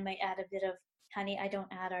in, and I might add a bit of honey. I don't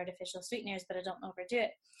add artificial sweeteners, but I don't overdo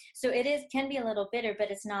it. So it can be a little bitter,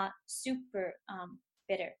 but it's not super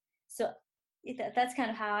bitter. So that's kind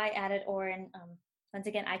of how I add it. Or in once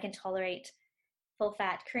again, I can tolerate full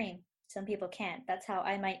fat cream. Some people can't. That's how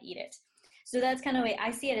I might eat it. So that's kind of the way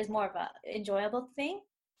I see it, as more of a enjoyable thing,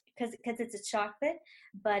 because it's a chocolate,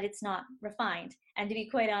 but it's not refined. And to be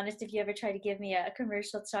quite honest, if you ever try to give me a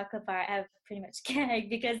commercial chocolate bar, I have pretty much gagged,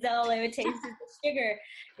 because all I would taste is the sugar.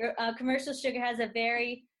 Commercial sugar has a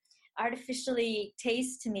very artificially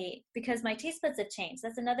taste to me, because my taste buds have changed.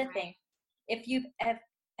 That's another thing. If you've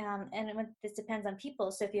this depends on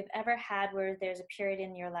people. So if you've ever had where there's a period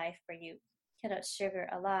in your life where you cut out sugar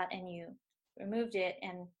a lot and you removed it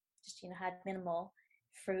and just had minimal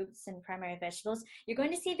fruits and primary vegetables, you're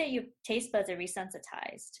going to see that your taste buds are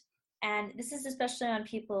resensitized. And this is especially on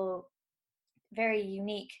people very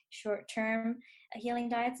unique short-term healing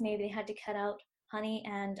diets. Maybe they had to cut out honey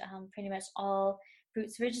and pretty much all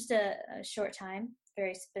fruits for just a short time.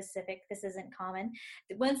 Very specific. This isn't common.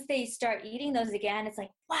 Once they start eating those again, it's like,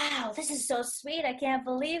 wow, this is so sweet. I can't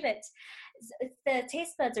believe it. The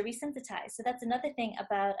taste buds are resensitized. So that's another thing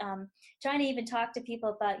about trying to even talk to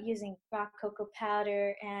people about using raw cocoa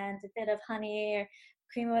powder and a bit of honey or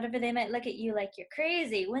cream or whatever. They might look at you like you're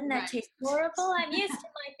crazy. Wouldn't that taste horrible? I'm used to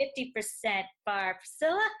my 50% bar,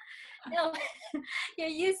 Priscilla. No, you're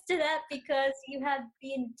used to that because you have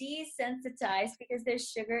been desensitized, because there's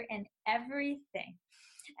sugar in everything.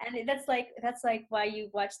 And that's like why you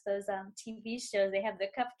watch those TV shows. They have the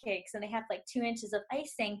cupcakes and they have like 2 inches of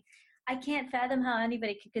icing. I can't fathom how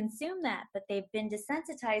anybody could consume that, but they've been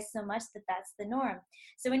desensitized so much that that's the norm.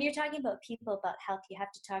 So when you're talking about people about health, you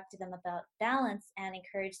have to talk to them about balance and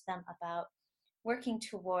encourage them about working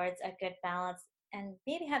towards a good balance and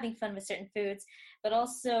maybe having fun with certain foods, but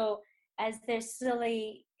also as they're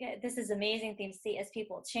silly, this is an amazing thing to see, as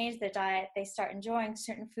people change their diet, they start enjoying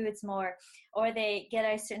certain foods more, or they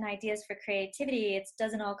get certain ideas for creativity. It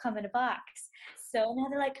doesn't all come in a box. So now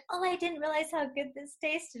they're like, oh, I didn't realize how good this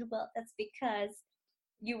tasted. Well, that's because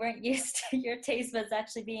you weren't used to your taste buds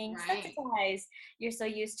actually being sensitized. You're so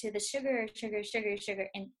used to the sugar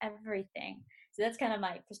in everything. So that's kind of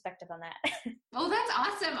my perspective on that. Oh, that's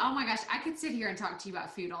awesome. Oh my gosh. I could sit here and talk to you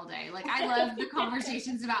about food all day. Like, I love the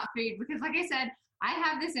conversations about food because, like I said, I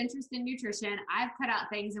have this interest in nutrition. I've cut out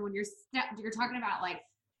things. And when you're talking about like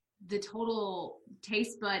the total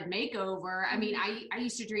taste bud makeover, I mean, I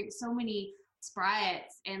used to drink so many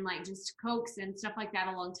Sprites and like just Cokes and stuff like that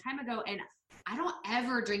a long time ago. And I don't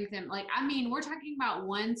ever drink them. Like, I mean, we're talking about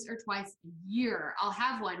once or twice a year. I'll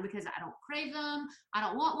have one because I don't crave them. I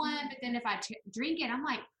don't want one. But then if I drink it, I'm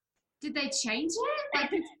like, did they change it?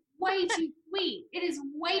 Like, it's way too sweet. It is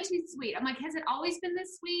way too sweet. I'm like, has it always been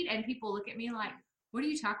this sweet? And people look at me like, what are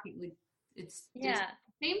you talking? Like, it's the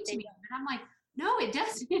same to me. And I'm like, no, it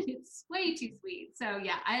doesn't. It's way too sweet. So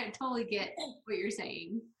yeah, I totally get what you're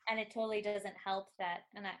saying. And it totally doesn't help that.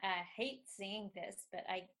 And I hate seeing this, but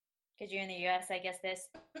because you're in the US, I guess this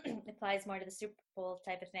applies more to the Super Bowl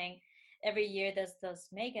type of thing. Every year there's those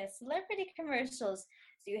mega celebrity commercials.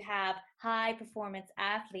 So you have high performance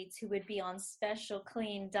athletes who would be on special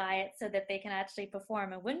clean diets so that they can actually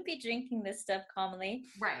perform and wouldn't be drinking this stuff commonly.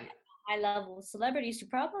 Right. High level celebrities who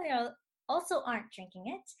probably also aren't drinking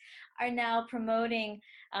it are now promoting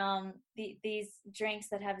these drinks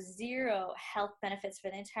that have zero health benefits for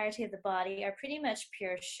the entirety of the body, are pretty much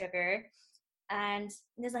pure sugar. And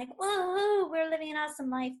it's like, whoa, we're living an awesome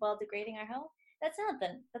life while degrading our health. That's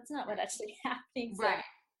not what actually happening. So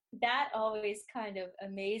that always kind of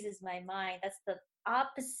amazes my mind. That's the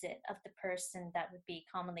opposite of the person that would be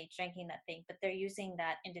commonly drinking that thing, but they're using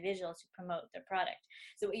that individual to promote their product.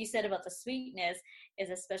 So what you said about the sweetness is,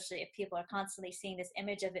 especially if people are constantly seeing this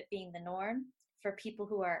image of it being the norm for people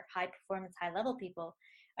who are high performance, high level people,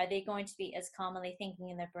 are they going to be as commonly thinking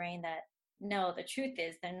in their brain that, no, the truth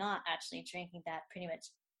is they're not actually drinking that pretty much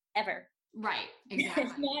ever. Right. Exactly.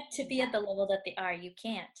 It's not to be at the level that they are. You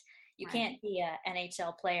can't be a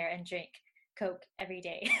NHL player and drink Coke every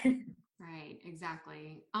day. Right.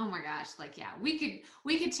 Exactly. Oh my gosh. Like, yeah, we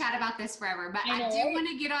could chat about this forever, but I do want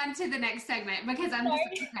to get on to the next segment because I'm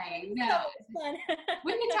just saying, no,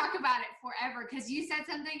 we can talk about it forever. Cause you said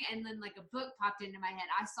something and then like a book popped into my head.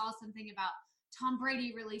 I saw something about Tom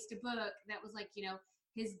Brady released a book that was like, you know,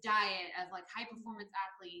 his diet of like high performance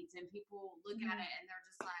athletes, and people look at it and they're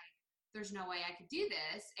just like, there's no way I could do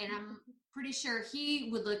this. And I'm pretty sure he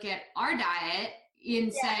would look at our diet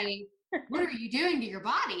and say, what are you doing to your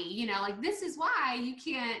body? You know, like, this is why you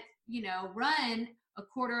can't, you know, run a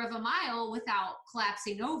quarter of a mile without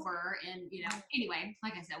collapsing over. And, anyway,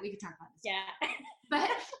 like I said, we could talk about this. Yeah. But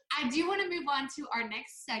I do want to move on to our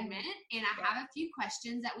next segment. And I have a few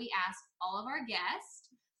questions that we ask all of our guests.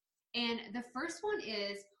 And the first one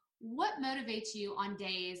is, what motivates you on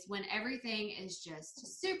days when everything is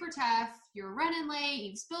just super tough? You're running late,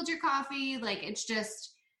 you've spilled your coffee, like it's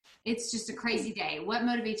just a crazy day. What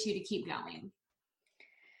motivates you to keep going?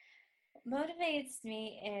 Motivates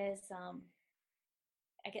me is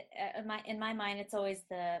in my mind it's always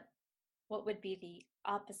what would be the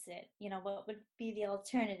opposite, what would be the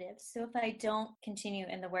alternative. So if I don't continue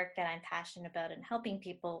in the work that I'm passionate about and helping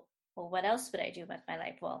people, well, what else would I do with my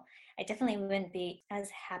life? Well, I definitely wouldn't be as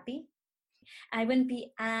happy. I wouldn't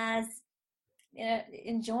be as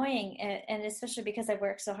enjoying it, and especially because I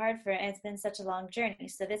worked so hard for it, and it's been such a long journey.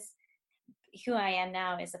 So who I am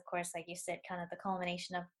now is, of course, like you said, kind of the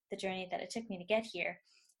culmination of the journey that it took me to get here,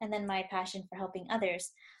 and then my passion for helping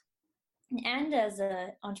others. And as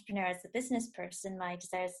an entrepreneur, as a business person, my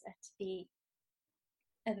desire is to be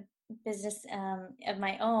a business of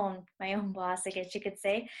my own boss, I guess you could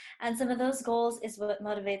say. And some of those goals is what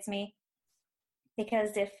motivates me,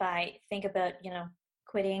 because if I think about,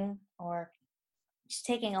 quitting or just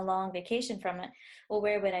taking a long vacation from it, well,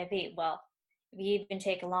 where would I be? Well, if you even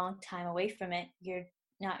take a long time away from it, you're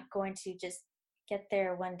not going to just get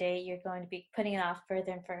there one day. You're going to be putting it off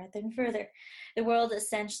further and further and further. The world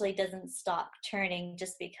essentially doesn't stop turning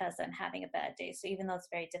just because I'm having a bad day. So even though it's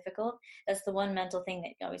very difficult, that's the one mental thing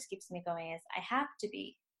that always keeps me going, is I have to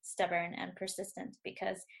be stubborn and persistent,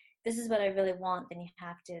 because this is what I really want. Then you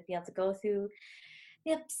have to be able to go through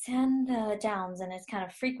the ups and the downs, and it's kind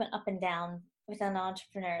of frequent up and down within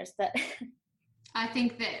entrepreneurs. But I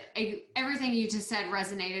think that everything you just said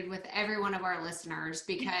resonated with every one of our listeners,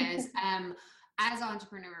 because as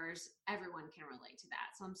entrepreneurs, everyone can relate to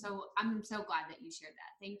that. So I'm so glad that you shared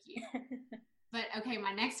that. Thank you. But okay,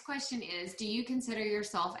 my next question is, do you consider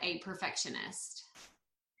yourself a perfectionist?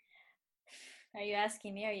 Are you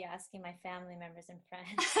asking me, or are you asking my family members and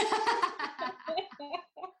friends?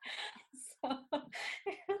 So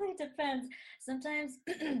it really depends. Sometimes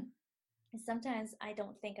I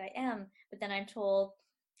don't think I am, but then I'm told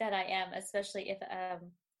that I am, especially if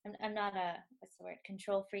I'm not a,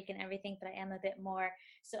 control freak and everything, but I am a bit more.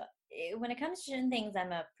 So when it comes to certain things,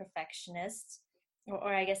 I'm a perfectionist,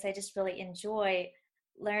 or I guess I just really enjoy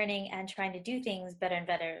learning and trying to do things better and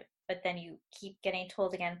better. But then you keep getting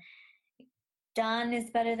told again, done is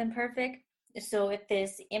better than perfect. So if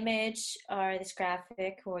this image or this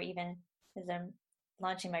graphic, or even as I'm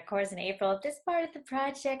launching my course in April, if this part of the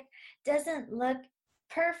project doesn't look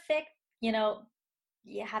perfect,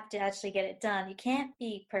 you have to actually get it done. You can't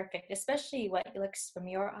be perfect, especially what looks from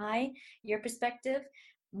your eye, your perspective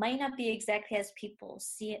might not be exactly as people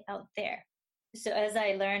see it out there. So as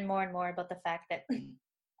I learn more and more about the fact that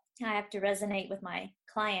I have to resonate with my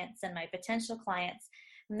clients and my potential clients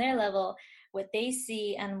from their level, what they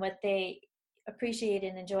see and what they appreciate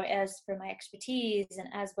and enjoy as for my expertise and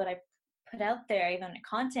as what I put out there, even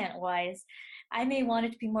content wise, I may want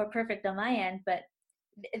it to be more perfect on my end, but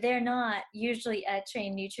they're not usually a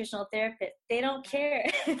trained nutritional therapist. They don't care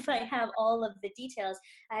if I have all of the details.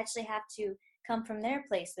 I actually have to come from their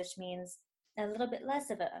place, which means a little bit less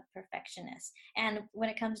of a perfectionist. And when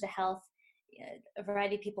it comes to health, a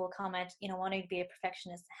variety of people comment, wanting to be a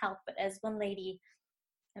perfectionist in health. But as one lady,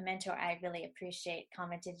 a mentor I really appreciate,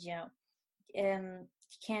 commented, you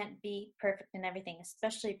can't be perfect in everything,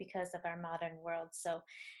 especially because of our modern world. So,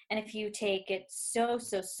 and if you take it so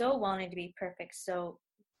wanting to be perfect, so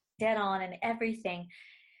dead on in everything,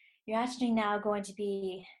 you're actually now going to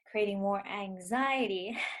be creating more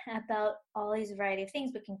anxiety about all these variety of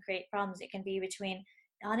things, but can create problems. It can be between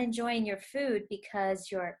not enjoying your food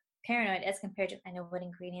because you're paranoid as compared to, I know what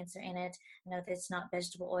ingredients are in it. I know there's not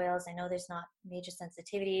vegetable oils. I know there's not major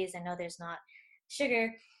sensitivities. I know there's not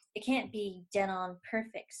sugar. It can't be dead on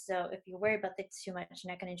perfect. So if you worry about this too much,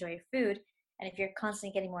 you're not going to enjoy your food. And if you're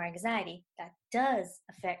constantly getting more anxiety, that does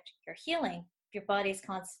affect your healing. If your body is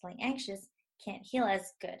constantly anxious, can't heal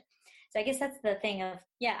as good. So I guess that's the thing of,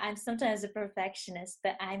 I'm sometimes a perfectionist,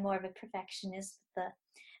 but I'm more of a perfectionist with the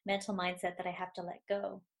mental mindset that I have to let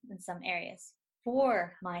go in some areas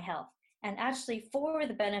for my health and actually for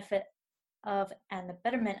the benefit of and the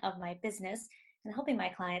betterment of my business and helping my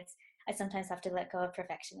clients. I sometimes have to let go of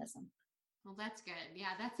perfectionism. Well, that's good.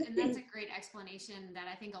 Yeah, that's a great explanation that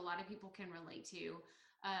I think a lot of people can relate to.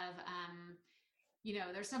 Of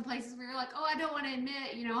there's some places where you're like, oh, I don't want to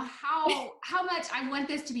admit, how much I want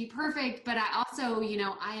this to be perfect, but I also,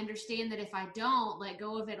 I understand that if I don't let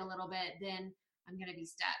go of it a little bit, then I'm going to be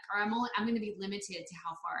stuck, or I'm going to be limited to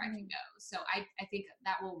how far I can go. So I think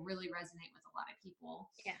that will really resonate with a lot of people.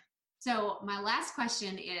 Yeah. So my last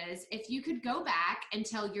question is, if you could go back and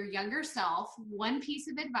tell your younger self one piece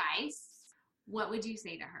of advice, what would you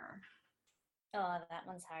say to her? Oh, that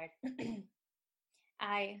one's hard.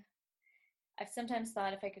 I've sometimes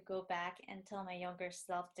thought if I could go back and tell my younger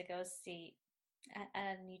self to go see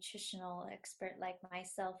a nutritional expert like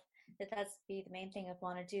myself, that's be the main thing I'd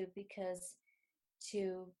want to do, because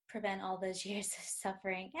to prevent all those years of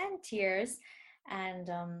suffering and tears and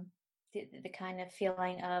the kind of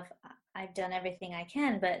feeling of I've done everything I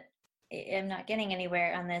can, but I'm not getting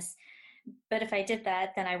anywhere on this. But if I did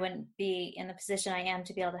that, then I wouldn't be in the position I am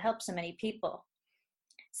to be able to help so many people.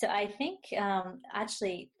 So I think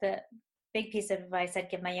actually the big piece of advice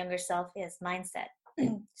I'd give my younger self is mindset.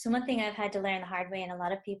 So one thing I've had to learn the hard way, and a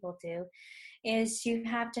lot of people do, is you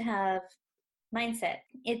have to have mindset.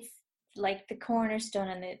 It's like the cornerstone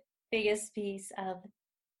and the biggest piece of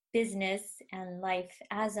business and life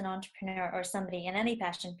as an entrepreneur or somebody in any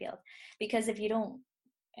passion field. Because if you don't,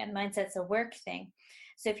 and mindset's a work thing,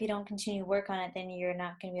 so if you don't continue to work on it, then you're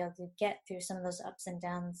not going to be able to get through some of those ups and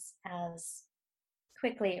downs as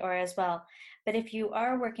quickly or as well. But if you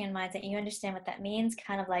are working on mindset, you understand what that means,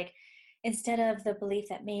 kind of like, instead of the belief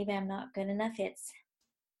that maybe I'm not good enough, it's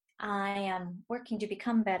I am working to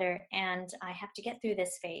become better and I have to get through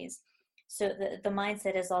this phase. So the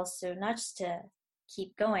mindset is also not just to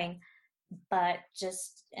keep going, but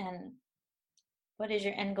just, and what is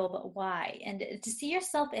your end goal, but why? And to see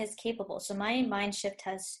yourself as capable. So my mind shift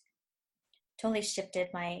has totally shifted.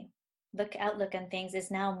 My outlook on things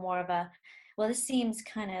is now more of a, well, this seems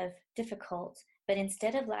kind of difficult, but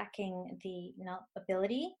instead of lacking the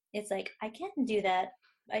ability, it's like, I can do that.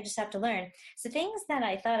 I just have to learn. So things that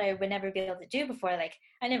I thought I would never be able to do before, like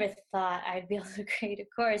I never thought I'd be able to create a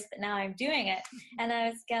course, but now I'm doing it. And I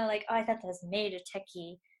was kind of like, oh, I thought that was made of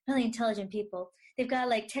techie, really intelligent people. They've got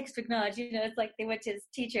like textbook knowledge, it's like they went to his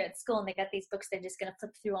teacher at school and they got these books they're just going to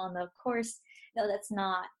flip through on the course. No, that's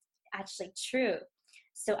not actually true.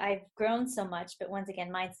 So I've grown so much, but once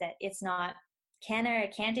again, mindset, it's not can or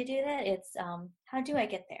can't I do that? It's how do I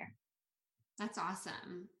get there? That's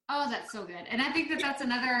awesome. Oh, that's so good. And I think that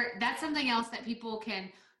that's something else that people can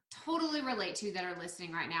totally relate to that are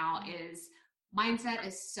listening right now is mindset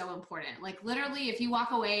is so important. Like literally, if you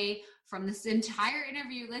walk away from this entire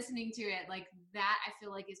interview listening to it, like that, I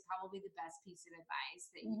feel like is probably the best piece of advice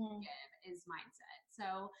that you can give is mindset.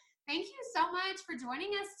 So thank you so much for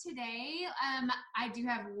joining us today. I do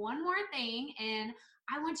have one more thing, and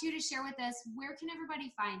I want you to share with us, where can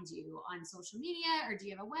everybody find you on social media, or do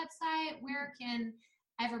you have a website? Where can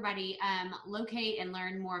everybody locate and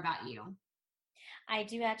learn more about you? I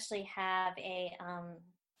do actually have a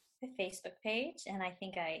Facebook page, and I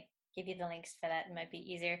think I give you the links for that. It might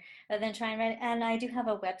be easier than trying to write it. And I do have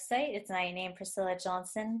a website. It's my name, Priscilla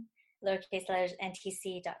Johnson, lowercase letters,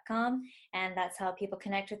 ntc.com. And that's how people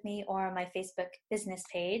connect with me, or on my Facebook business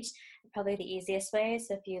page, probably the easiest way.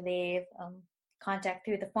 So if you leave contact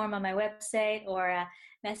through the form on my website or a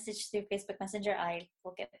message through Facebook Messenger, I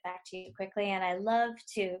will get back to you quickly. And I love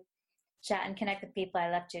to chat and connect with people. I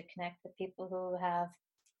love to connect with people who have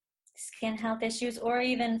skin health issues, or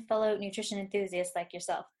even fellow nutrition enthusiasts like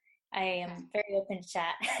yourself. I am very open to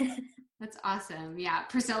chat. That's awesome. Yeah.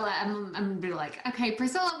 Priscilla, I'm going to be like, okay,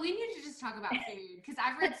 Priscilla, we need to just talk about food, because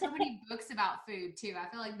I've read so many books about food too. I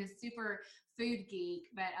feel like this super food geek,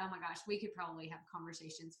 but oh my gosh, we could probably have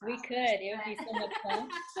conversations for hours. Could. It would be so much fun.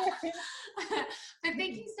 But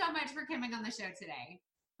thank you so much for coming on the show today.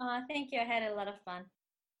 Thank you. I had a lot of fun.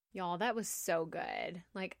 Y'all, that was so good.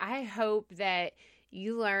 Like, I hope that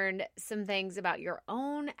you learned some things about your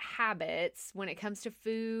own habits when it comes to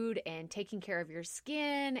food and taking care of your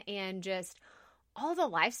skin and just all the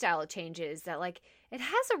lifestyle changes that, like, it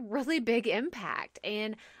has a really big impact.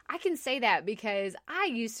 And I can say that because I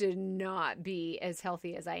used to not be as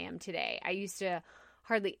healthy as I am today. I used to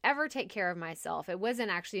hardly ever take care of myself. It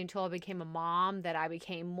wasn't actually until I became a mom that I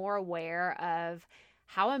became more aware of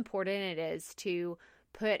how important it is to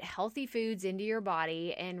put healthy foods into your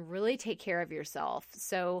body and really take care of yourself.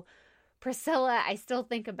 So Priscilla, I still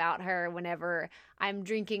think about her whenever I'm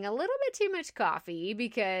drinking a little bit too much coffee,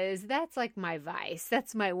 because that's like my vice.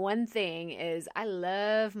 That's my one thing, is I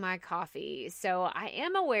love my coffee. So I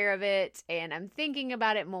am aware of it and I'm thinking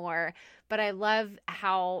about it more, but I love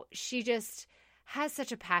how she just has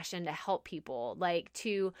such a passion to help people, like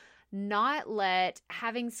to not let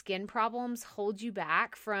having skin problems hold you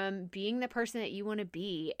back from being the person that you want to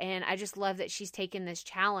be. And I just love that she's taken this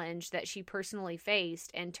challenge that she personally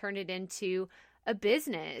faced and turned it into a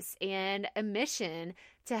business and a mission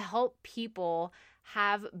to help people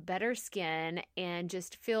have better skin and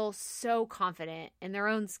just feel so confident in their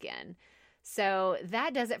own skin. So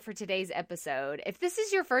that does it for today's episode. If this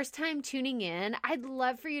is your first time tuning in, I'd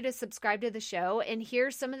love for you to subscribe to the show and hear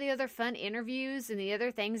some of the other fun interviews and the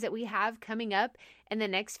other things that we have coming up in the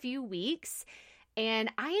next few weeks.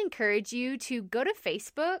 And I encourage you to go to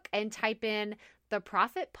Facebook and type in the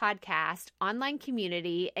Profit Podcast online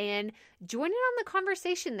community and join in on the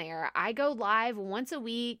conversation there. I go live once a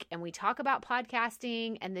week and we talk about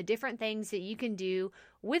podcasting and the different things that you can do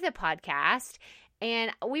with a podcast.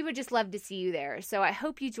 And we would just love to see you there. So I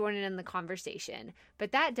hope you join in the conversation.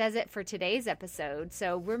 But that does it for today's episode.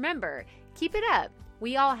 So remember, keep it up.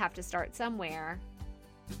 We all have to start somewhere.